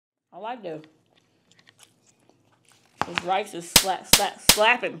like this. This rice is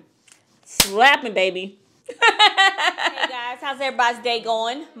slapping. Slapping, baby. Hey guys, how's everybody's day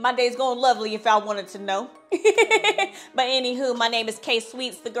going? My day's going lovely if y'all wanted to know. But anywho, my name is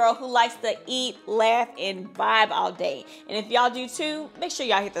K-Sweets, the girl who likes to eat, laugh, and vibe all day. And if y'all do too, make sure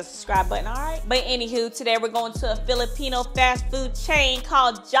y'all hit the subscribe button, alright? But anywho, today we're going to a Filipino fast food chain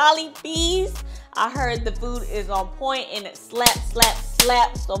called Jollibee's. I heard the food is on point and it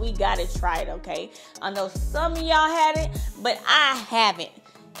slaps, so we gotta try it, okay? I know some of y'all had it, but I haven't.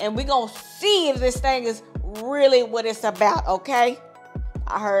 And we're gonna see if this thing is really what it's about, okay?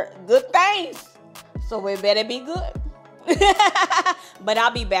 I heard good things, so it better be good. But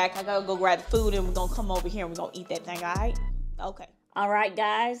I'll be back. I gotta go grab the food and we're gonna come over here and we're gonna eat that thing, all right? Okay. All right,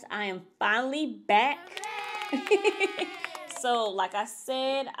 guys, I am finally back. So, like I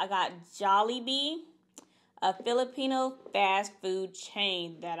said, I got Jollibee, a Filipino fast food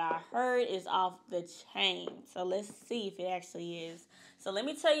chain that I heard is off the chain. So, let's see if it actually is. So, let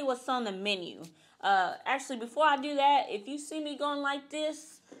me tell you what's on the menu. Actually, before I do that, if you see me going like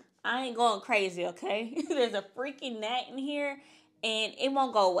this, I ain't going crazy, okay? There's a freaking gnat in here, and it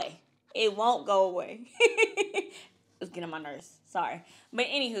won't go away. It won't go away. It's getting on my nerves. Sorry. But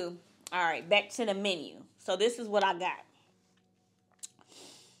anywho, all right, back to the menu. So, this is what I got.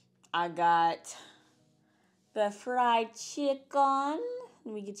 I got the fried chicken.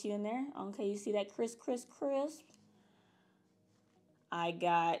 Let me get you in there. Okay, you see that crisp. I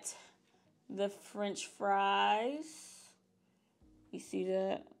got the French fries. You see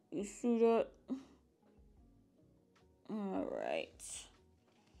that? You see that? All right.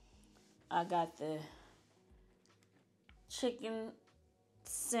 I got the chicken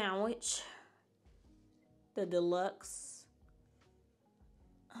sandwich, the Delux.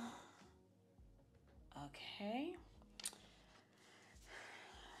 Okay.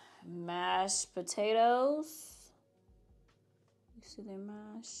 Mashed potatoes. You see they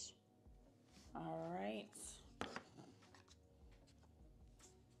mash? All right.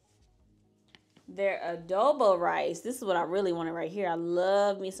 Their adobo rice. This is what I really wanted right here. I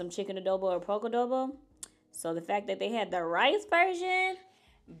love me some chicken adobo or pork adobo. So the fact that they had the rice version,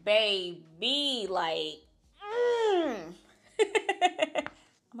 baby, like,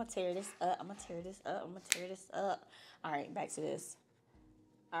 I'm gonna tear this up. All right, back to this.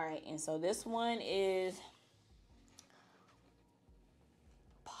 All right, and so this one is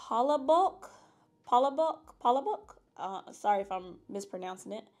Palabok. Sorry if I'm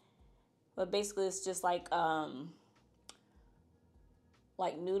mispronouncing it, but basically it's just like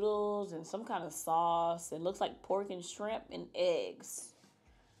noodles and some kind of sauce. It looks like pork and shrimp and eggs.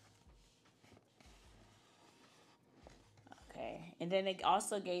 Okay, and then they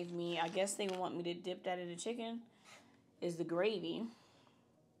also gave me, I guess they want me to dip that in the chicken, is the gravy.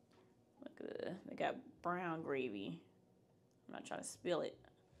 Look at that. They got brown gravy. I'm not trying to spill it.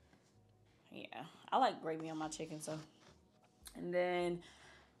 Yeah, I like gravy on my chicken, so. And then,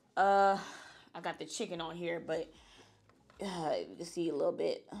 I got the chicken on here, but you can see a little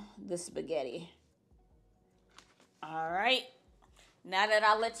bit, the spaghetti. All right, now that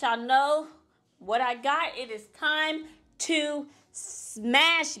I let y'all know what I got, it is time to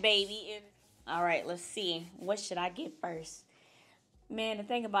smash, baby. All right, let's see. What should I get first? Man, the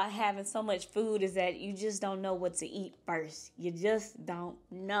thing about having so much food is that you just don't know what to eat first. You just don't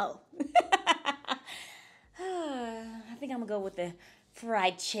know. I think I'm going to go with the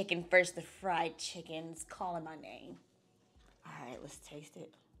fried chicken first. The fried chicken's calling my name. All right, let's taste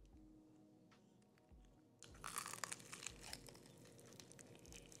it.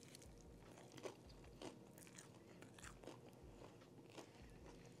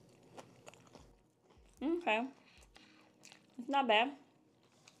 Okay. It's not bad.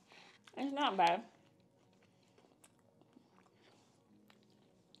 It's not bad.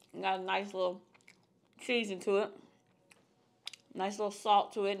 Got a nice little season to it. Nice little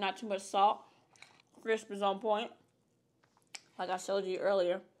salt to it. Not too much salt. Crisp is on point. Like I showed you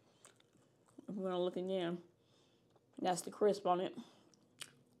earlier. If we're going to look again. That's the crisp on it.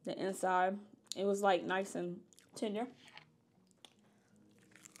 The inside. It was like nice and tender.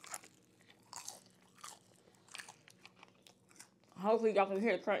 Hopefully y'all can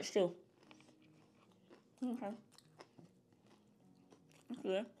hear the crunch too. Okay. That's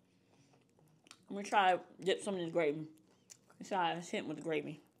good. I'm going to try to dip some of this gravy. Try to hit with the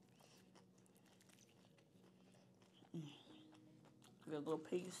gravy. Get a little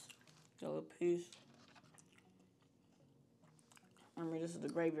piece. Get a little piece. I mean, this is the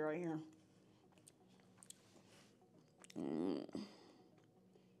gravy right here.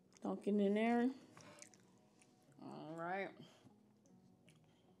 Dunking in there. All right.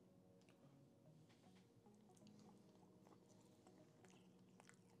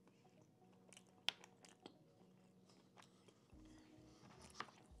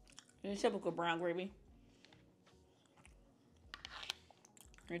 Your typical brown gravy.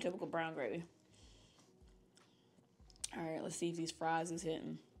 Your typical brown gravy. All right, let's see if these fries is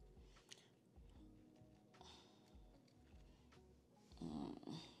hitting.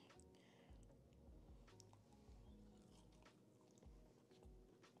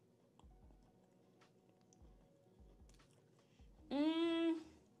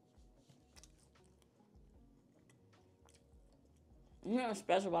 Nothing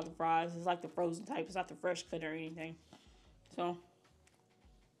special about the fries. It's like the frozen type. It's not the fresh cut or anything. So,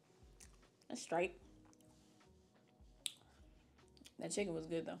 that's straight. That chicken was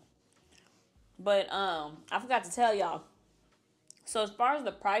good though. But I forgot to tell y'all. So as far as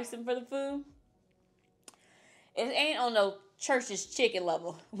the pricing for the food, it ain't on no church's chicken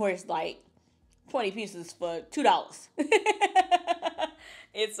level where it's like 20 pieces for $2.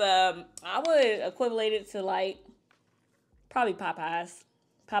 It's I would equivalent it to like probably Popeyes.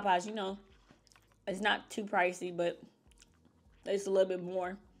 Popeyes, you know, it's not too pricey, but it's a little bit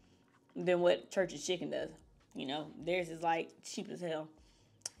more than what Church's chicken does. You know, theirs is like cheap as hell.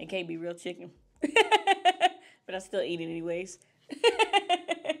 It can't be real chicken. But I still eat it anyways.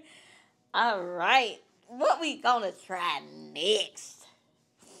 All right. What we gonna try next?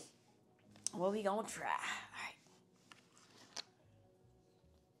 What we gonna try?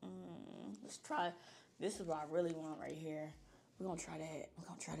 All right. Let's try. This is what I really want right here. We're gonna try that. We're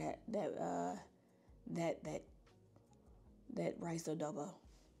gonna try that rice adobo.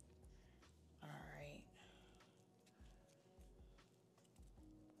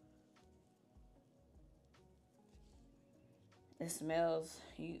 It smells,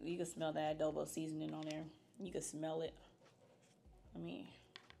 you can smell that adobo seasoning on there. You can smell it. Let me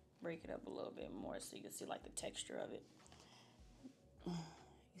break it up a little bit more so you can see like the texture of it. You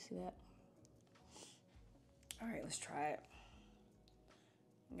see that? All right, let's try it.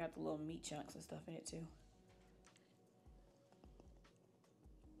 Got the little meat chunks and stuff in it too.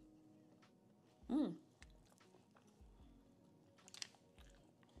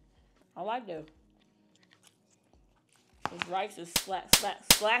 I like this. This rice is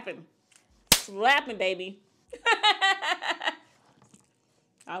slapping. Slapping, baby.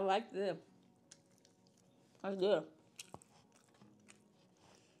 I like this. That's good.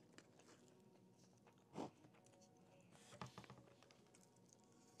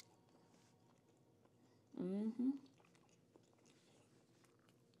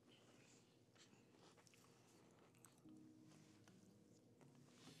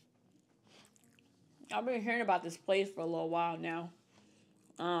 I've been hearing about this place for a little while now.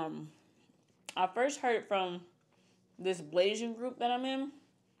 I first heard it from this Blasian group that I'm in.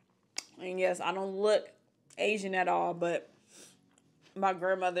 And yes, I don't look Asian at all, but my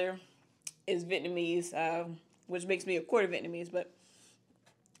grandmother is Vietnamese, which makes me a quarter Vietnamese, but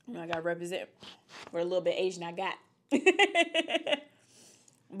I gotta represent for a little bit Asian I got.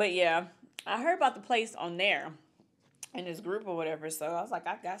 But yeah, I heard about the place on there in this group or whatever, so I was like,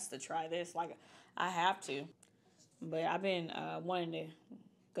 I got to try this. Like, I have to. But I've been wanting to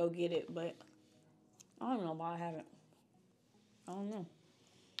go get it, but I don't know why I haven't. I don't know.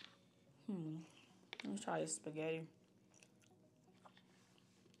 Let's try this spaghetti.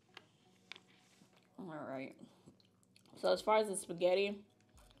 All right. So as far as the spaghetti,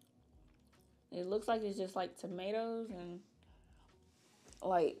 it looks like it's just like tomatoes and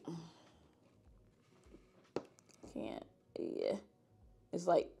like, yeah. It's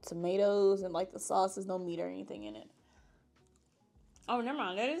like tomatoes and like the sauce, there's no meat or anything in it. Oh, never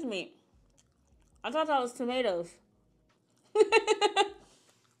mind. That is meat. I thought that was tomatoes.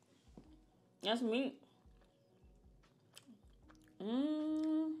 That's meat. I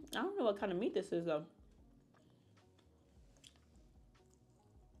don't know what kind of meat this is though.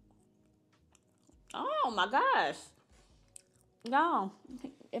 Oh my gosh. No.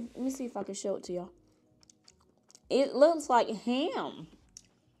 Let me see if I can show it to y'all. It looks like ham.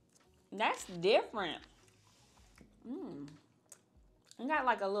 That's different. It got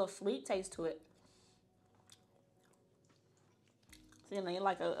like a little sweet taste to it. See, they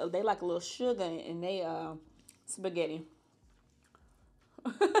like a little sugar in they spaghetti.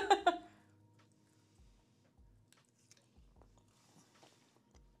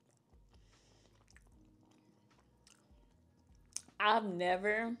 I've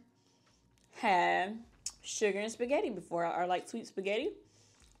never had sugar and spaghetti before, or like sweet spaghetti,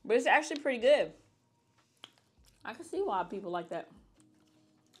 but it's actually pretty good. I can see why people like that.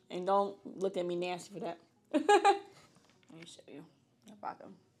 And don't look at me nasty for that. Let me show you if I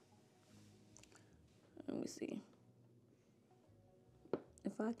can. Let me see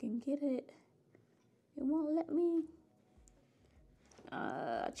if I can get it. It won't let me.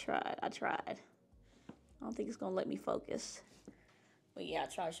 I tried. I don't think it's gonna let me focus. But yeah, I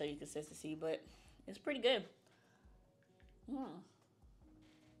try to show you consistency, but it's pretty good.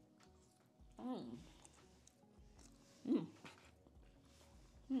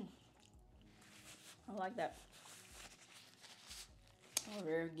 I like that. Over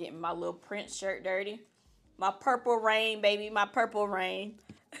here getting my little Prince shirt dirty. My purple rain, baby. My purple rain.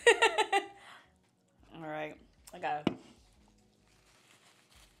 All right. I gotta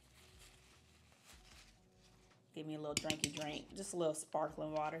give me a little drinky drink. Just a little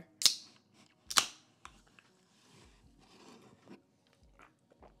sparkling water.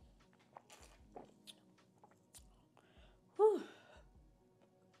 Whew.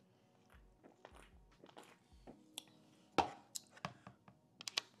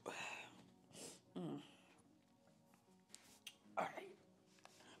 All right.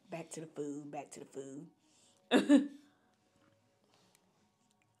 Back to the food. Back to the food.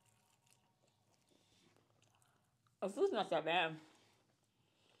 The food's not that bad.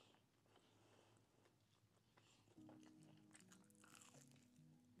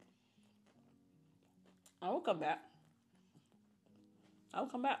 I will come back. I'll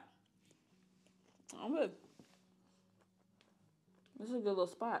come back. I'm good. This is a good little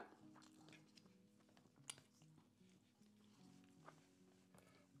spot.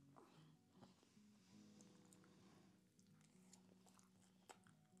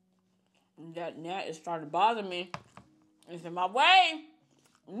 That gnat is starting to bother me. It's in my way.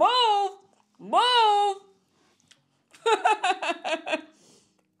 Move! Move!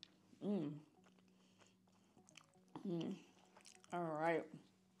 All right.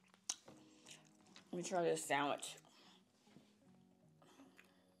 Let me try this sandwich.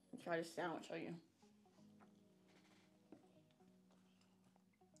 Try this sandwich on you.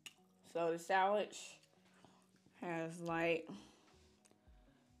 So the sandwich has like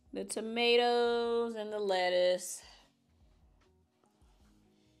the tomatoes and the lettuce.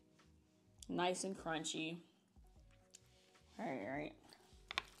 Nice and crunchy. All right.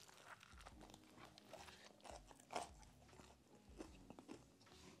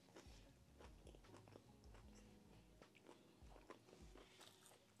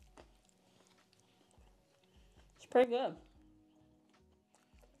 It's pretty good.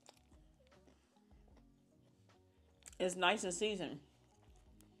 It's nice and seasoned.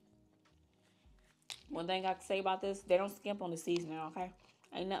 One thing I can say about this, they don't skimp on the seasoning, okay?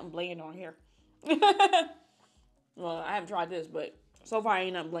 Ain't nothing bland on here. Well, I haven't tried this, but so far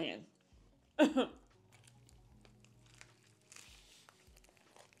ain't nothing bland.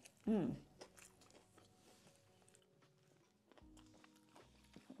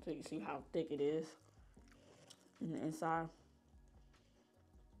 So you see how thick it is in the inside.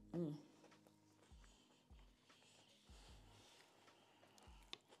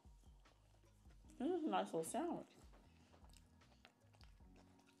 This is a nice little sandwich.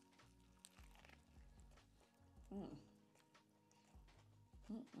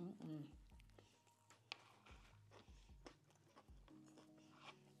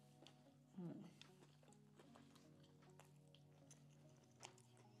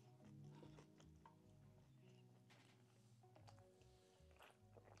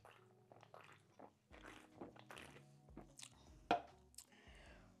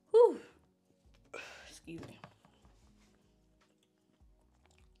 Whew. Excuse me.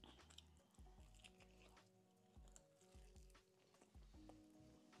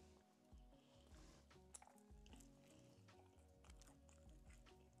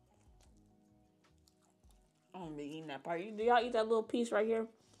 I'm gonna be eating that part. Do y'all eat that little piece right here?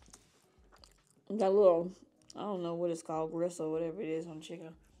 That little, I don't know what it's called, gristle, whatever it is on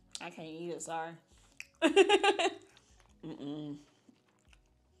chicken. I can't eat it, sorry. Mm-mm.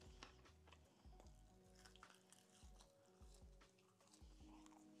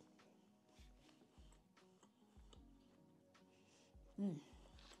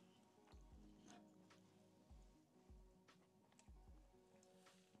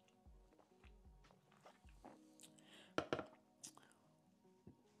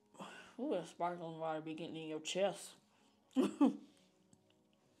 Ooh, that sparkling water be getting in your chest. All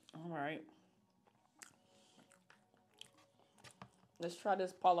right. Let's try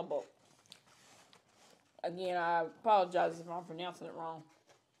this Palabok. Again, I apologize if I'm pronouncing it wrong.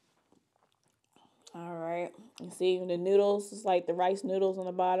 All right. You see the noodles? It's like the rice noodles on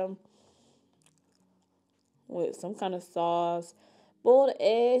the bottom with some kind of sauce. Boiled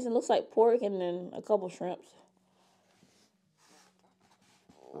eggs. It looks like pork and then a couple shrimps.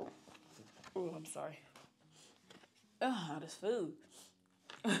 Oh, I'm sorry. Oh, this food.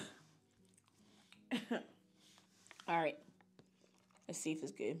 All right. Let's see if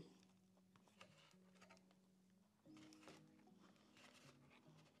it's good.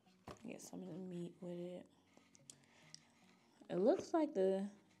 Get some of the meat with it. It looks like the...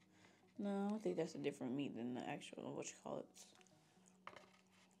 No, I don't think that's a different meat than the actual, what you call it.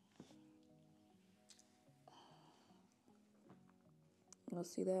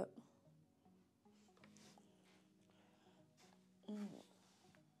 Let's see that.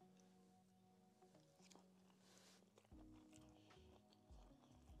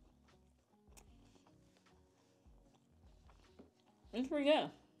 It's pretty good.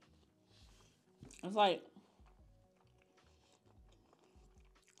 It's like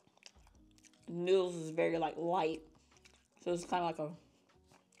noodles is very like light, so it's kind of like a.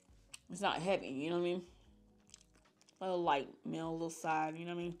 It's not heavy, you know what I mean? A little light meal, a little side, you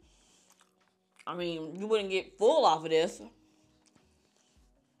know what I mean? I mean, you wouldn't get full off of this.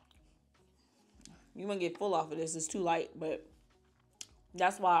 You wouldn't get full off of this. It's too light, but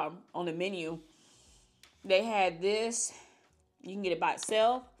that's why on the menu they had this. You can get it by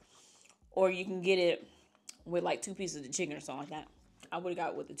itself, or you can get it with like 2 pieces of chicken or something like that. I would have got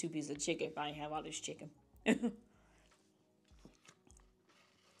it with the 2 pieces of chicken if I didn't have all this chicken. Mm.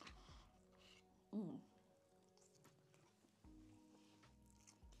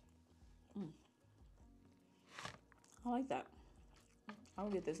 Mm. I like that. I'll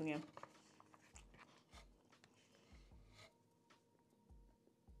get this again.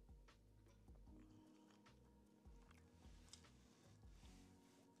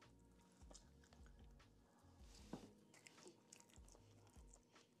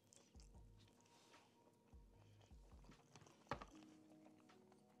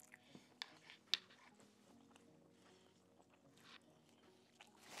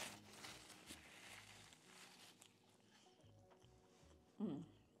 Mm.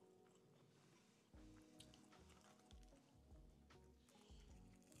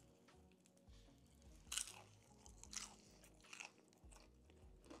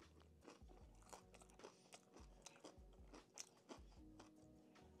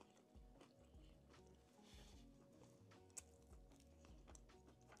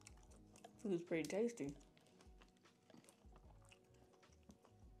 Food's pretty tasty.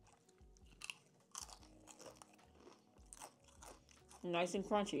 Nice and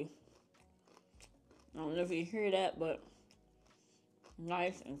crunchy. I don't know if you hear that, but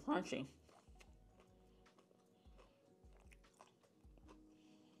nice and crunchy.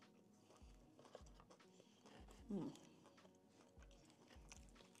 Mm.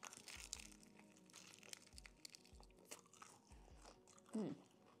 Mm.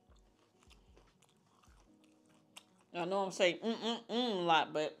 I know I'm saying a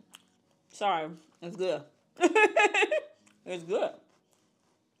lot, but sorry, it's good. It's good.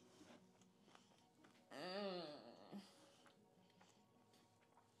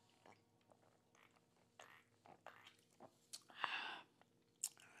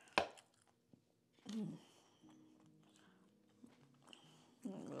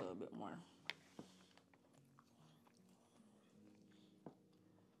 A little bit more.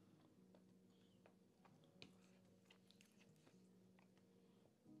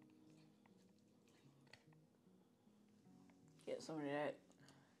 Get some of that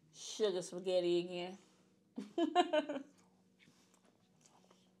sugar spaghetti again.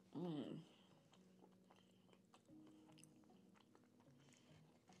 Mm.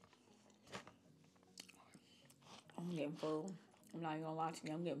 I'm getting full. I'm not even gonna lie to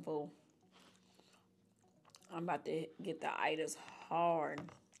you, I'm getting full. I'm about to get the itis hard.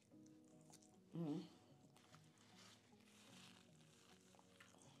 Mm.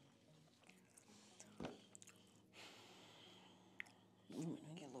 Let me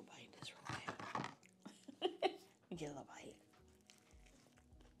get a little bite of this real quick. Let me get a little bite.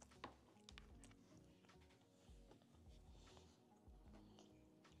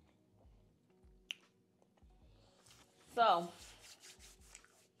 So,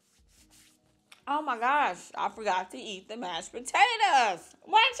 oh my gosh, I forgot to eat the mashed potatoes.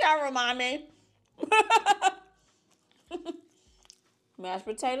 Why don't y'all remind me? Mashed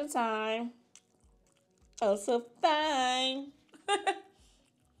potato time. Oh, so fine. If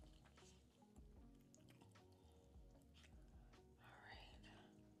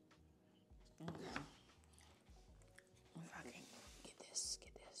I can get this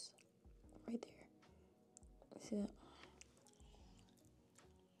right there. See it?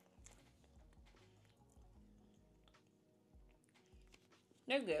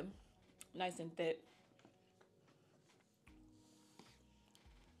 They're good, nice and thick.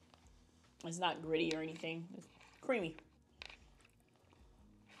 It's not gritty or anything. It's creamy.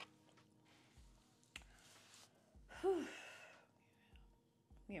 Whew.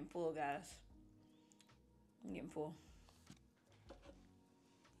 I'm getting full, guys. I'm getting full.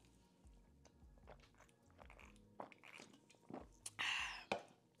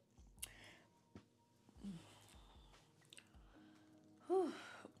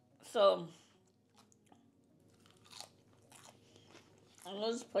 So, I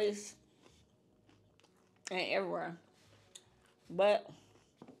know this place ain't everywhere, but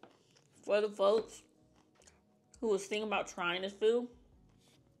for the folks who was thinking about trying this food,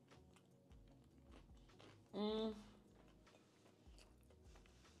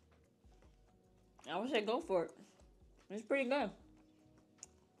 I would say go for it. It's pretty good.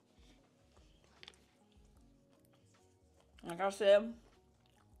 Like I said,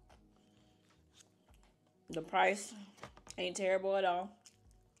 the price ain't terrible at all.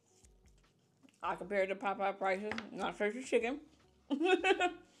 I compared to Popeye prices, not for the chicken.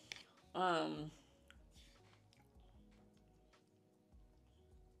 I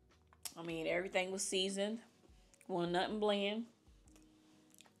mean, everything was seasoned. Wasn't nothing bland.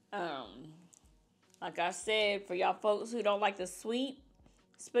 Like I said, for y'all folks who don't like the sweet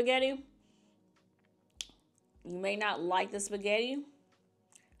spaghetti, you may not like the spaghetti,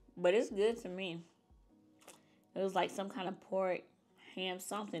 but it's good to me. It was like some kind of pork, ham,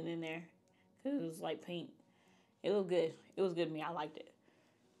 something in there. Cause it was like pink. It was good. It was good to me. I liked it.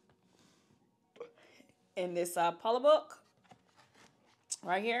 And this Palabok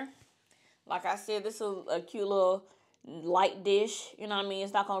right here, like I said, this is a cute little light dish. You know what I mean?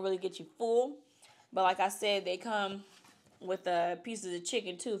 It's not gonna really get you full, but like I said, they come with pieces of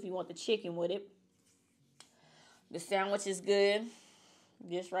chicken too if you want the chicken with it. The sandwich is good.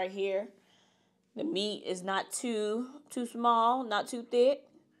 This right here. The meat is not too small, not too thick.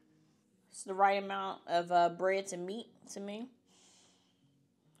 It's the right amount of bread to meat to me.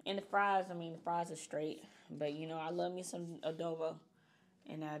 And the fries, I mean, the fries are straight. But, you know, I love me some adobo.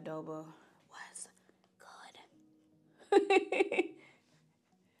 And the adobo was good.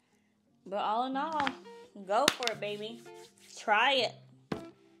 But all in all, go for it, baby. Try it.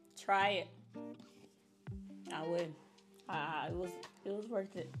 Try it. I would. It was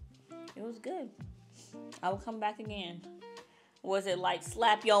worth it. It was good. I will come back again. Was it like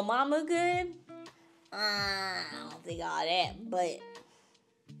slap your mama good? I don't think all that, but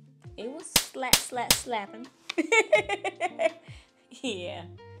it was slapping. Yeah.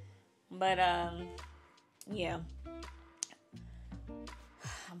 But yeah.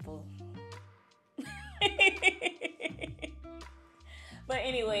 I'm full. But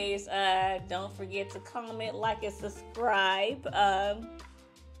anyways, don't forget to comment, like, and subscribe.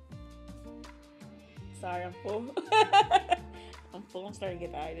 Sorry, I'm full. I'm full. I'm starting to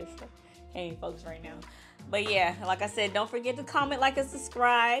get tired of this. Hey, folks, right now. But yeah, like I said, don't forget to comment, like, and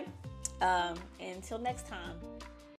subscribe. Until next time.